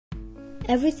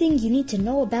Everything you need to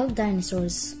know about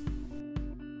dinosaurs.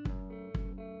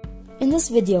 In this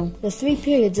video, the 3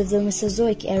 periods of the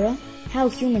Mesozoic Era, how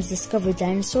humans discovered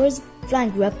dinosaurs,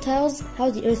 flying reptiles,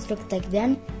 how the Earth looked like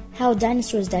then, how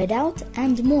dinosaurs died out,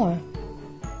 and more.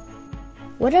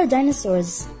 What are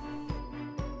dinosaurs?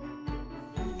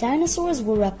 Dinosaurs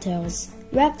were reptiles.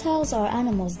 Reptiles are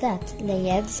animals that lay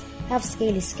eggs, have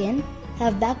scaly skin,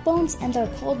 have backbones, and are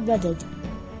cold-blooded.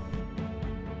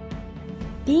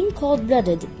 Being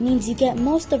cold-blooded means you get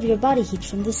most of your body heat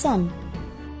from the sun.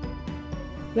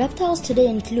 Reptiles today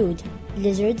include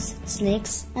lizards,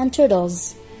 snakes, and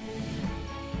turtles.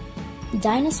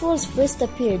 Dinosaurs first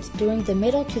appeared during the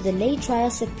Middle to the Late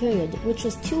Triassic Period, which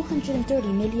was 230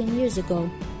 million years ago.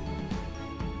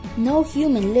 No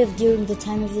human lived during the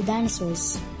time of the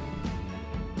dinosaurs.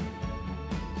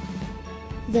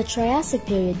 The Triassic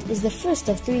Period is the first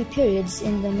of 3 periods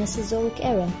in the Mesozoic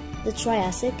Era: the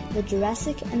Triassic, the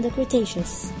Jurassic, and the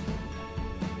Cretaceous.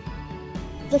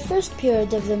 The first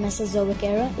period of the Mesozoic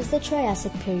Era is the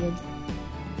Triassic Period.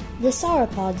 The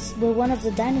sauropods were one of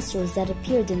the dinosaurs that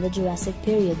appeared in the Jurassic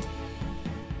Period.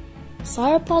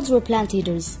 Sauropods were plant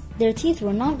eaters. Their teeth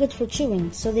were not good for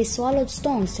chewing, so they swallowed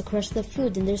stones to crush the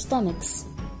food in their stomachs.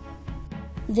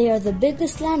 They are the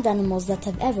biggest land animals that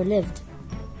have ever lived.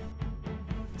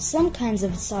 Some kinds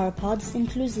of sauropods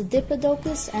include the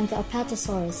Diplodocus and the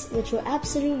Apatosaurus, which were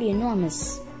absolutely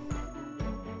enormous.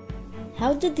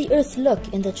 How did the Earth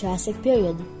look in the Triassic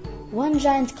Period? One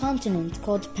giant continent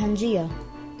called Pangaea.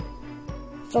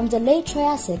 From the late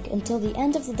Triassic until the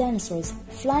end of the dinosaurs,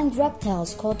 flying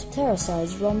reptiles called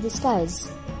pterosaurs roamed the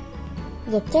skies.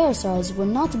 The pterosaurs were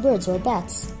not birds or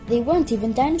bats. They weren't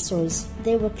even dinosaurs.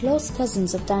 They were close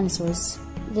cousins of dinosaurs.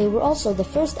 They were also the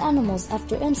first animals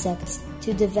after insects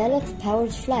to develop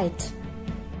powered flight.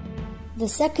 The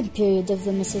second period of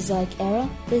the Mesozoic Era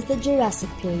is the Jurassic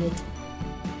Period.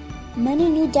 Many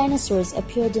new dinosaurs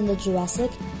appeared in the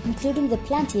Jurassic, including the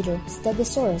plant eater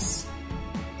Stegosaurus.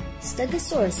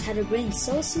 Stegosaurus had a brain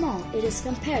so small it is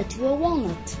compared to a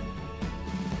walnut.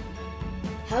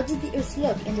 How did the Earth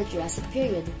look in the Jurassic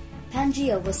Period?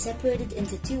 Pangaea was separated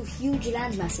into 2 huge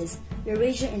landmasses,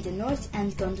 Eurasia in the north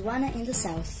and Gondwana in the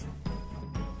south.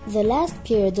 The last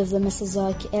period of the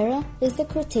Mesozoic Era is the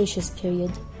Cretaceous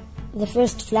Period. The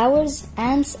first flowers,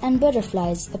 ants, and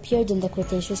butterflies appeared in the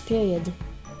Cretaceous Period.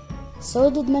 So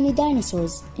did many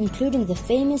dinosaurs, including the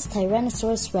famous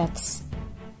Tyrannosaurus rex.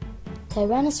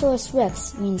 Tyrannosaurus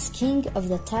rex means king of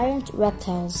the tyrant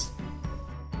reptiles.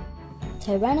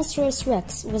 Tyrannosaurus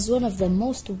rex was one of the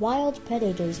most wild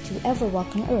predators to ever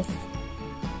walk on Earth.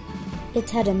 It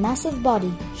had a massive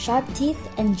body, sharp teeth,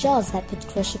 and jaws that could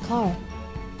crush a car.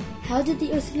 How did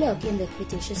the Earth look in the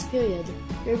Cretaceous Period?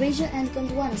 Eurasia and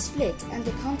Gondwana split, and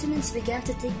the continents began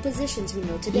to take positions we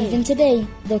know today. Even today,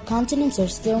 the continents are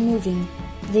still moving.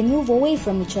 They move away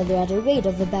from each other at a rate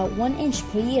of about 1 inch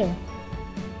per year.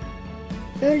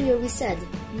 Earlier we said,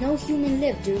 no human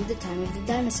lived during the time of the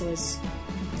dinosaurs.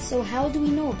 So how do we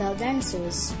know about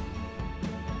dinosaurs?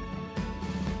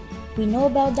 We know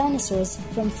about dinosaurs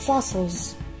from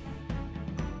fossils.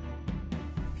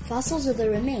 Fossils are the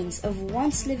remains of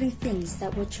once living things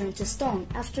that were turned to stone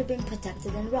after being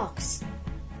protected in rocks.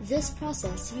 This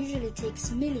process usually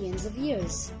takes millions of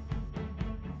years.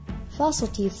 Fossil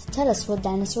teeth tell us what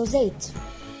dinosaurs ate.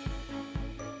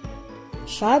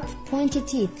 Sharp, pointy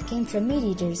teeth came from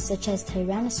meat-eaters such as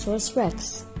Tyrannosaurus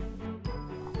rex.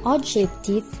 Odd-shaped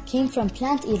teeth came from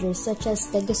plant-eaters such as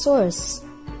Stegosaurus.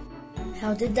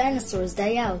 How did dinosaurs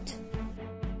die out?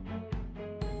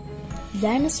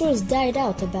 Dinosaurs died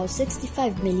out about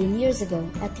 65 million years ago,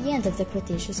 at the end of the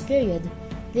Cretaceous Period.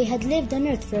 They had lived on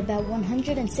Earth for about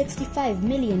 165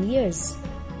 million years.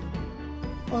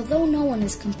 Although no one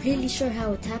is completely sure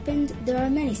how it happened, there are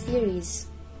many theories.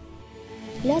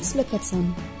 Let's look at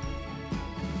some.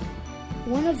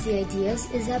 One of the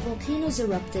ideas is that volcanoes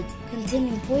erupted,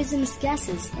 containing poisonous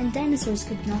gases, and dinosaurs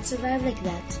could not survive like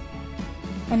that.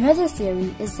 Another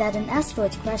theory is that an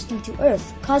asteroid crashed into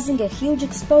Earth, causing a huge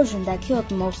explosion that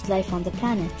killed most life on the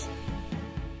planet.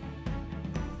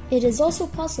 It is also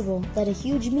possible that a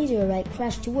huge meteorite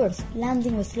crashed to Earth,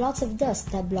 landing with lots of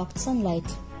dust that blocked sunlight.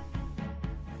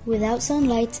 Without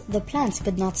sunlight, the plants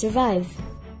could not survive.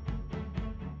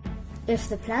 If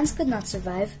the plants could not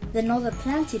survive, then all the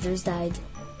plant eaters died.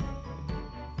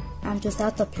 And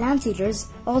without the plant eaters,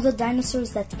 all the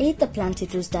dinosaurs that ate the plant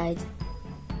eaters died.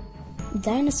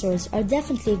 Dinosaurs are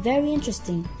definitely very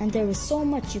interesting, and there is so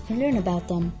much you can learn about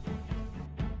them.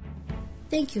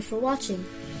 Thank you for watching.